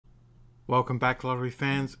Welcome back, lottery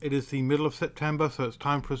fans. It is the middle of September, so it's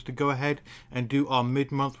time for us to go ahead and do our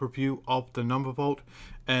mid-month review of the number vault.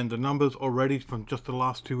 And the numbers already from just the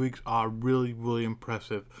last 2 weeks are really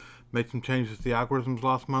impressive. Made some changes to the algorithms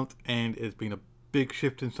last month, and it's been a big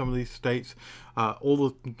shift in some of these states. All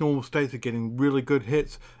the normal states are getting really good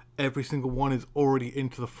hits. Every single one is already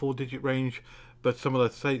into the 4-digit range. But some of the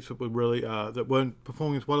states that were really that weren't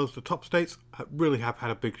performing as well as the top states really have had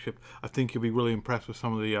a big shift. I think you'll be really impressed with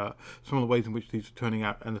some of the ways in which these are turning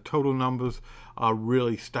out, and the total numbers are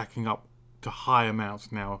really stacking up to high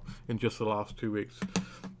amounts now in just the last 2 weeks.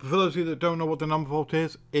 But for those of you that don't know what the number vault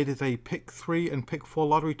is, it is a pick 3 and pick 4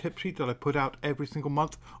 lottery tip sheet that I put out every single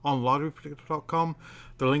month on lotterypredictor.com.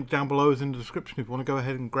 The link down below is in the description if you want to go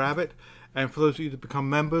ahead and grab it. And for those of you that become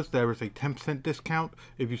members, there is a 10% discount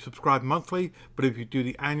if you subscribe monthly, but if you do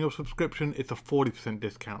the annual subscription, it's a 40%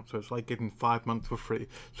 discount. So it's like getting 5 months for free.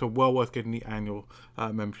 So well worth getting the annual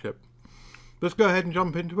membership. Let's go ahead and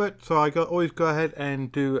jump into it. So I always go ahead and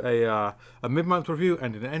do a mid-month review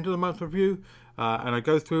and an end-of-the-month review. And I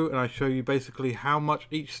go through and I show you basically how much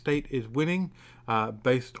each state is winning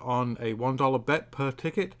based on a $1 bet per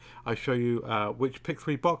ticket. I show you which pick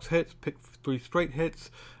 3 box hits, pick 3 straight hits,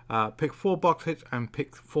 pick 4 box hits, and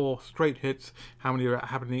pick 4 straight hits, how many are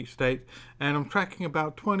happening in each state. And I'm tracking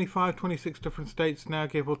about 25, 26 different states now,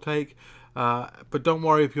 give or take. But don't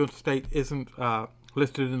worry if your state isn't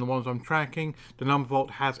listed in the ones I'm tracking. The number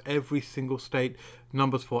vault has every single state,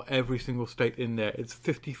 numbers for every single state in there. It's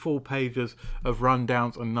 54 pages of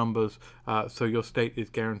rundowns and numbers, so your state is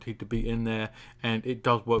guaranteed to be in there, and it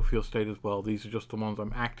does work for your state as well. These are just the ones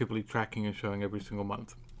I'm actively tracking and showing every single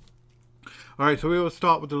month. Alright, so we will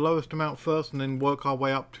start with the lowest amount first and then work our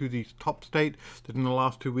way up to the top state that in the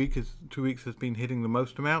last 2 weeks has been hitting the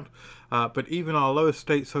most amount. But even our lowest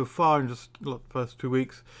state so far in just the first 2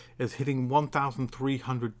 weeks is hitting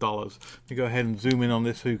 $1,300. Let me go ahead and zoom in on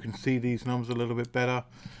this so you can see these numbers a little bit better.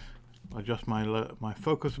 Adjust my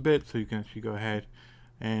focus a bit so you can actually go ahead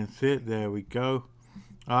and see it. There we go.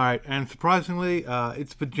 Alright, and surprisingly,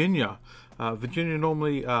 it's Virginia. Virginia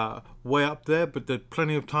normally way up there, but there's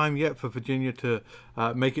plenty of time yet for Virginia to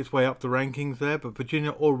make its way up the rankings there. But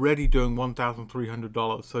Virginia already doing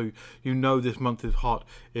 $1,300, so you know this month is hot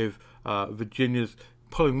if Virginia's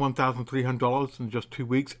pulling $1,300 in just 2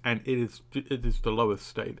 weeks, and it is the lowest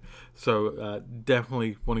state. So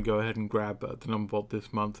definitely want to go ahead and grab the number vault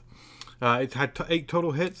this month. It's had 8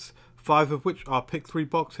 total hits, 5 of which are pick 3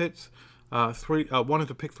 box hits. 1 is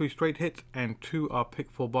a pick 3 straight hits, and 2 are pick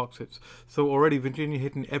 4 box hits. So already Virginia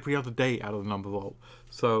hitting every other day out of the number vault.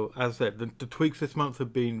 So as I said, the tweaks this month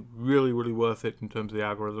have been really worth it in terms of the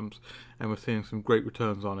algorithms, and we're seeing some great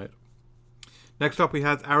returns on it. Next up we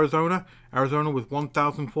have Arizona. Arizona with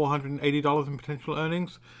 $1,480 in potential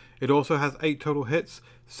earnings. It also has 8 total hits.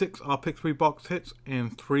 6 are pick 3 box hits,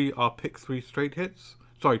 and 3 are pick 3 straight hits.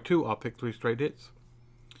 Sorry, 2 are pick 3 straight hits.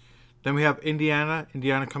 Then we have Indiana.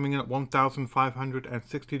 Indiana coming in at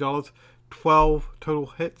 $1,560. 12 total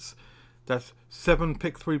hits. That's 7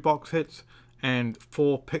 pick 3 box hits and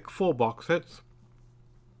 4 pick 4 box hits.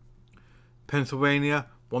 Pennsylvania,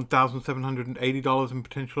 $1,780 in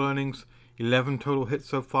potential earnings. 11 total hits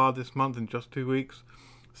so far this month in just 2 weeks.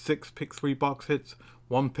 6 pick 3 box hits,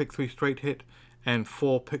 1 pick 3 straight hit, and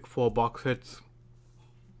 4 pick 4 box hits.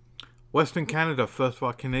 Western Canada, first of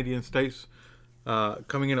our Canadian states,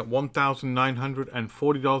 coming in at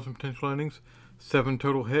 $1,940 in potential earnings. 7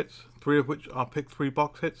 total hits, 3 of which are pick 3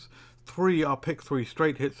 box hits. 3 are pick 3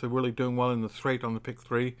 straight hits, so really doing well in the straight on the pick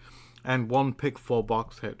 3, and 1 pick 4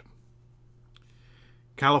 box hit.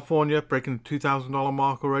 California breaking the $2,000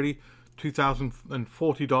 mark already,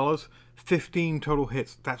 $2,040. 15 total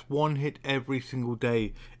hits. That's 1 hit every single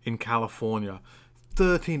day in California.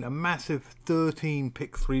 A massive 13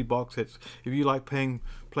 pick 3 box hits. If you like playing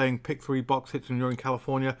pick 3 box hits and you're in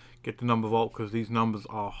California, get the number vault because these numbers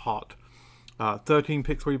are hot. 13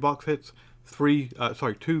 pick 3 box hits,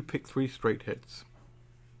 2 pick 3 straight hits.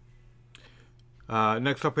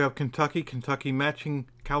 Next up we have Kentucky. Kentucky matching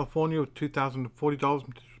California with $2,040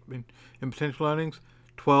 in potential earnings,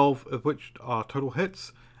 12 of which are total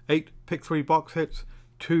hits, 8 pick 3 box hits,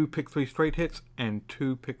 2 pick 3 straight hits, and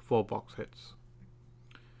 2 pick 4 box hits.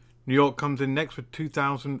 New York comes in next with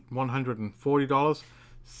 $2,140,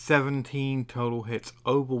 17 total hits,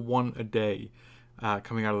 over 1 a day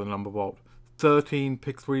coming out of the number vault. 13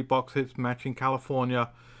 pick 3 box hits matching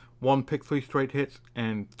California, 1 pick 3 straight hits,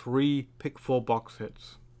 and 3 pick 4 box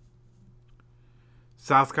hits.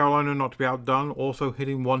 South Carolina, not to be outdone, also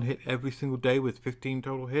hitting 1 hit every single day with 15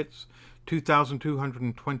 total hits,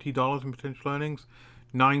 $2,220 in potential earnings,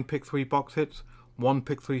 9 pick 3 box hits, 1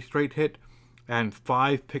 pick 3 straight hit, and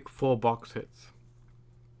 5 pick 4 box hits.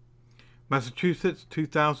 Massachusetts,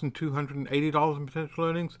 $2,280 in potential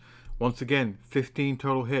earnings. Once again, 15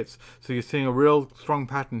 total hits. So you're seeing a real strong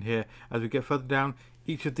pattern here. As we get further down,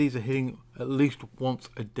 each of these are hitting at least once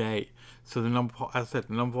a day. So the number, as I said,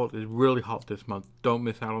 the number vault is really hot this month. Don't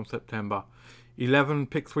miss out on September. 11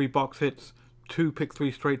 pick 3 box hits, 2 pick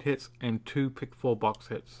 3 straight hits, and 2 pick 4 box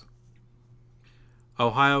hits.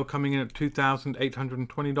 Ohio coming in at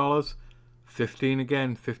 $2,820. 15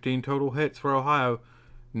 again, 15 total hits for Ohio.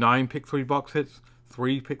 9 pick 3 box hits,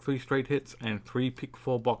 3 pick 3 straight hits, and 3 pick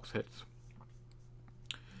 4 box hits.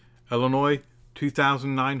 Illinois,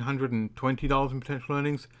 $2,920 in potential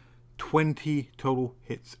earnings. 20 total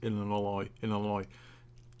hits in Illinois.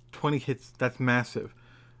 20 hits, that's massive.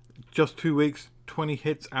 Just 2 weeks, 20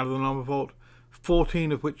 hits out of the number vault.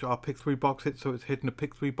 14 of which are pick 3 box hits, so it's hitting a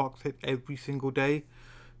pick 3 box hit every single day.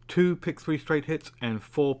 2 pick 3 straight hits, and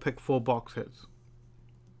 4 pick 4 box hits.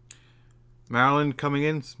 Maryland coming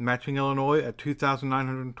in, matching Illinois at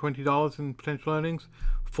 $2,920 in potential earnings.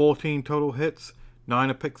 14 total hits, 9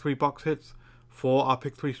 are pick 3 box hits, 4 are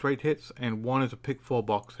pick 3 straight hits, and 1 is a pick 4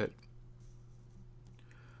 box hit.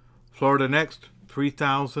 Florida next,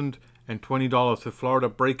 $3,020. So Florida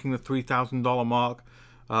breaking the $3,000 mark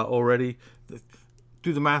already.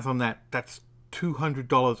 Do the math on that. That's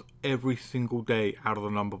 $200 every single day out of the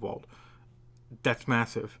number vault. That's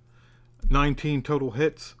massive. 19 total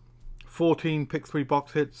hits, 14 pick 3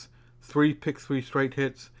 box hits, 3 pick 3 straight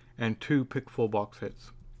hits, and 2 pick 4 box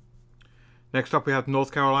hits. Next up we have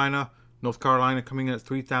North Carolina. North Carolina coming in at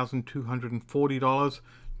 $3,240.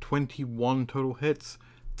 21 total hits,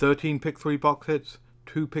 13 pick 3 box hits,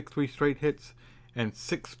 2 pick 3 straight hits, and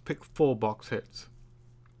 6 pick 4 box hits.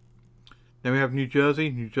 Then we have New Jersey.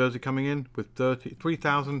 New Jersey coming in with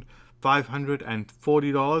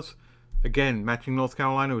 $3,540. Again, matching North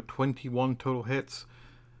Carolina with 21 total hits,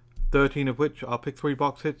 13 of which are pick 3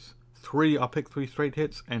 box hits, 3 are pick 3 straight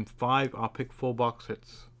hits, and 5 are pick 4 box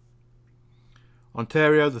hits.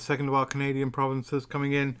 Ontario, the second of our Canadian provinces,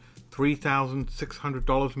 coming in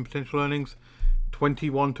 $3,600 in potential earnings,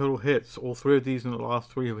 21 total hits. All 3 of these in the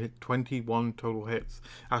last 3 have hit 21 total hits.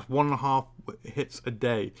 That's 1.5 hits a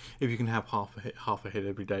day. If you can have half a hit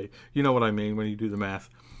every day, you know what I mean when you do the math.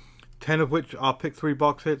 10 of which are pick 3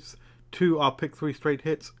 box hits, 2 are pick 3 straight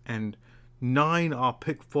hits, and 9 are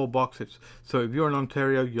pick 4 box hits. So if you're in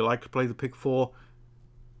Ontario, you like to play the pick 4,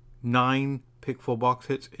 9 pick 4 box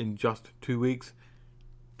hits in just 2 weeks.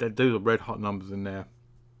 Those are red hot numbers in there.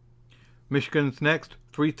 Michigan's next,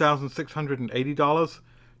 $3,680.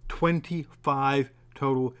 25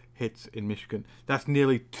 total hits in Michigan. That's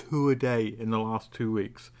nearly 2 a day in the last 2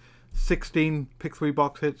 weeks. 16 pick 3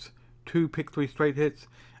 box hits, 2 pick 3 straight hits,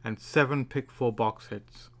 and 7 pick 4 box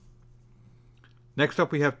hits. Next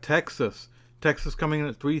up we have Texas. Texas coming in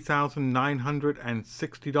at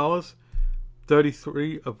 $3,960.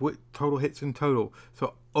 33 of which total hits in total.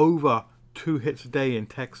 So over 2 hits a day in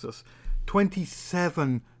Texas.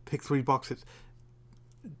 27 pick 3 box hits.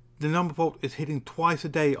 The number vault is hitting twice a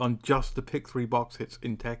day on just the pick 3 box hits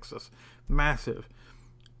in Texas. Massive.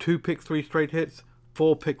 2 pick 3 straight hits,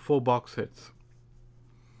 4 pick 4 box hits.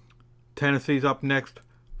 Tennessee's up next.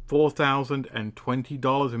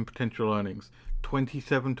 $4,020 in potential earnings.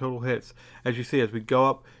 27 total hits. As you see, as we go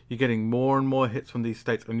up, you're getting more and more hits from these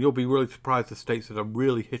states, and you'll be really surprised the states that are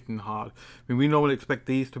really hitting hard. I mean, we normally expect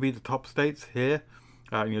these to be the top states here.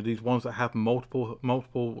 These ones that have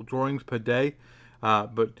multiple drawings per day,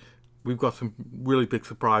 but we've got some really big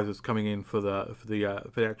surprises coming in for the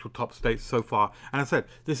actual top states so far. And I said,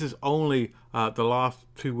 this is only the last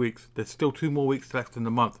 2 weeks. There's still 2 more weeks left in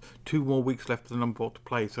the month, 2 more weeks left for the number vault to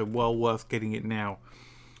play, so well worth getting it now.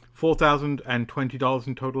 $4,020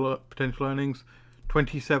 in total potential earnings,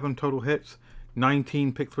 27 total hits,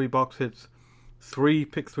 19 pick 3 box hits, 3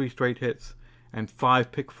 pick 3 straight hits, and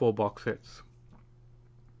 5 pick 4 box hits.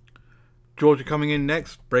 Georgia coming in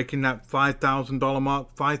next, breaking that $5,000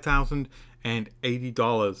 mark,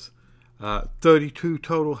 $5,080. 32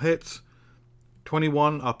 total hits,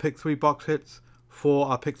 21 are pick 3 box hits, 4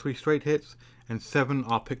 are pick 3 straight hits, and 7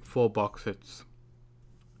 are pick 4 box hits.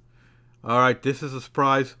 Alright, this is a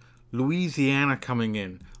surprise. Louisiana coming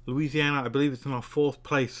in. Louisiana, I believe it's in our 4th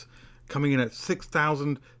place, coming in at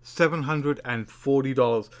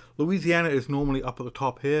 $6,740. Louisiana is normally up at the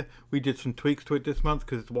top here. We did some tweaks to it this month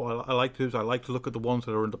because what I like to do is I like to look at the ones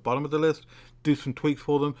that are in the bottom of the list, do some tweaks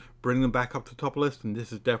for them, bring them back up to the top list, and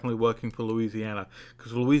this is definitely working for Louisiana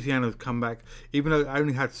because Louisiana has come back. Even though I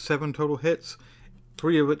only had 7 total hits,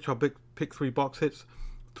 3 of which are pick 3 box hits,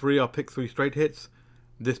 3 are pick 3 straight hits.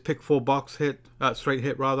 This pick 4 box hit, straight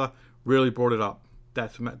hit rather, really brought it up.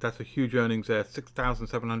 That's a huge earnings there,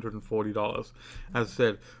 $6,740. As I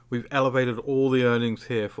said, we've elevated all the earnings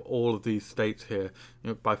here for all of these states here,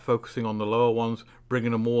 by focusing on the lower ones,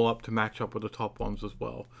 bringing them all up to match up with the top ones as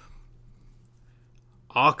well.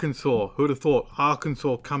 Arkansas, who'd have thought?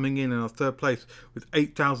 Arkansas coming in our third place with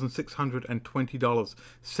 $8,620,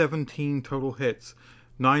 17 total hits,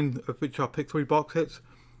 9 of which are pick 3 box hits,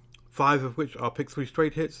 5 of which are pick 3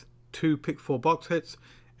 straight hits, 2 pick 4 box hits,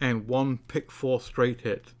 and 1 pick 4 straight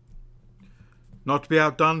hit. Not to be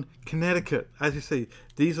outdone, Connecticut. As you see,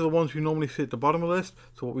 these are the ones you normally see at the bottom of the list.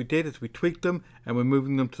 So what we did is we tweaked them and we're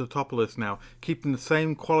moving them to the top of the list now. Keeping the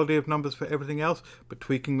same quality of numbers for everything else, but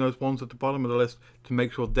tweaking those ones at the bottom of the list to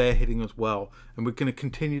make sure they're hitting as well. And we're going to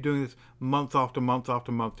continue doing this month after month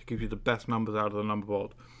after month to give you the best numbers out of the number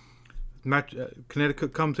vault.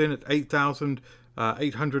 Connecticut comes in at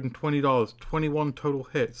 $8,820, 21 total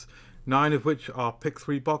hits, 9 of which are pick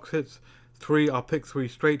 3 box hits, 3 are pick 3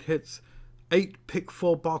 straight hits, 8 pick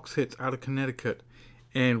 4 box hits out of Connecticut,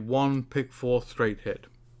 and 1 pick 4 straight hit.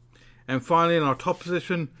 And finally, in our top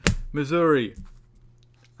position, Missouri.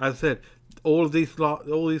 As I said, all these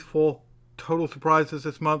 4 total surprises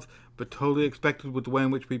this month, but totally expected with the way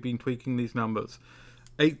in which we've been tweaking these numbers.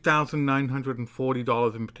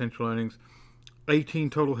 $8,940 in potential earnings, 18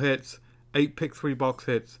 total hits, 8 pick 3 box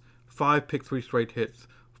hits, 5 pick 3 straight hits,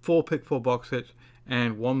 4 pick 4 box hits,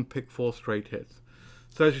 and 1 pick 4 straight hits.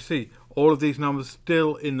 So as you see, all of these numbers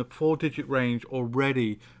still in the 4-digit range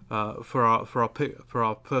already for our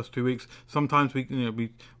first 2 weeks. Sometimes we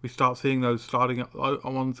start seeing those starting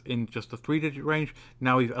ones in just the 3-digit range.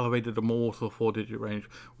 Now we've elevated them all to the 4-digit range.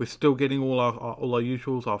 We're still getting all our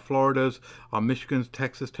usuals, our Floridas, our Michigans,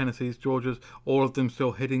 Texas, Tennessees, Georgias, all of them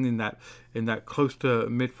still hitting in that close to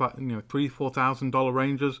mid $3,000-$4,000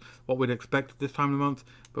 ranges, what we'd expect at this time of the month.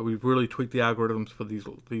 But we've really tweaked the algorithms for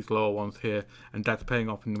these lower ones here, and that's paying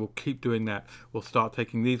off, and we'll keep doing that. We'll start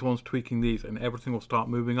taking these ones, tweaking these, and everything will start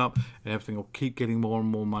moving up, and everything will keep getting more and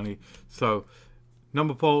more money. So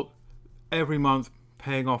number vault every month,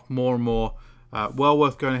 paying off more and more. Well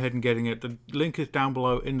worth going ahead and getting it. The link is down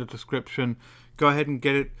below in the description. Go ahead and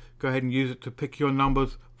get it. Go ahead and use it to pick your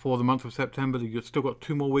numbers for the month of September. You've still got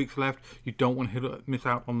 2 more weeks left. You don't want to miss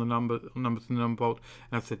out on the numbers in the number vault.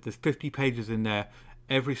 And I said there's 50 pages in there.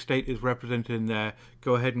 Every state is represented in there.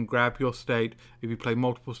 Go ahead and grab your state. If you play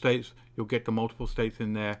multiple states, you'll get the multiple states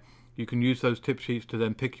in there. You can use those tip sheets to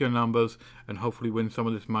then pick your numbers and hopefully win some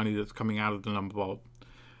of this money that's coming out of the number vault.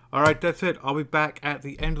 Alright, that's it. I'll be back at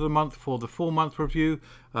the end of the month for the full month review.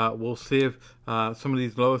 We'll see if some of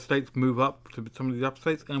these lower states move up to some of these upper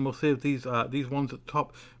states, and we'll see if these ones at the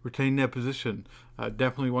top retain their position.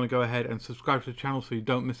 Definitely want to go ahead and subscribe to the channel so you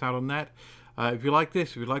don't miss out on that. If you like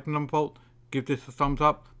this, if you like the number vault, give this a thumbs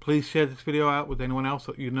up. Please share this video out with anyone else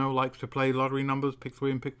that you know likes to play lottery numbers, pick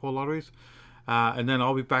 3 and pick 4 lotteries. And then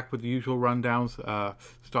I'll be back with the usual rundowns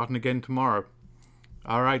starting again tomorrow.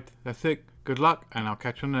 Alright, that's it. Good luck, and I'll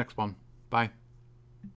catch you on the next one. Bye.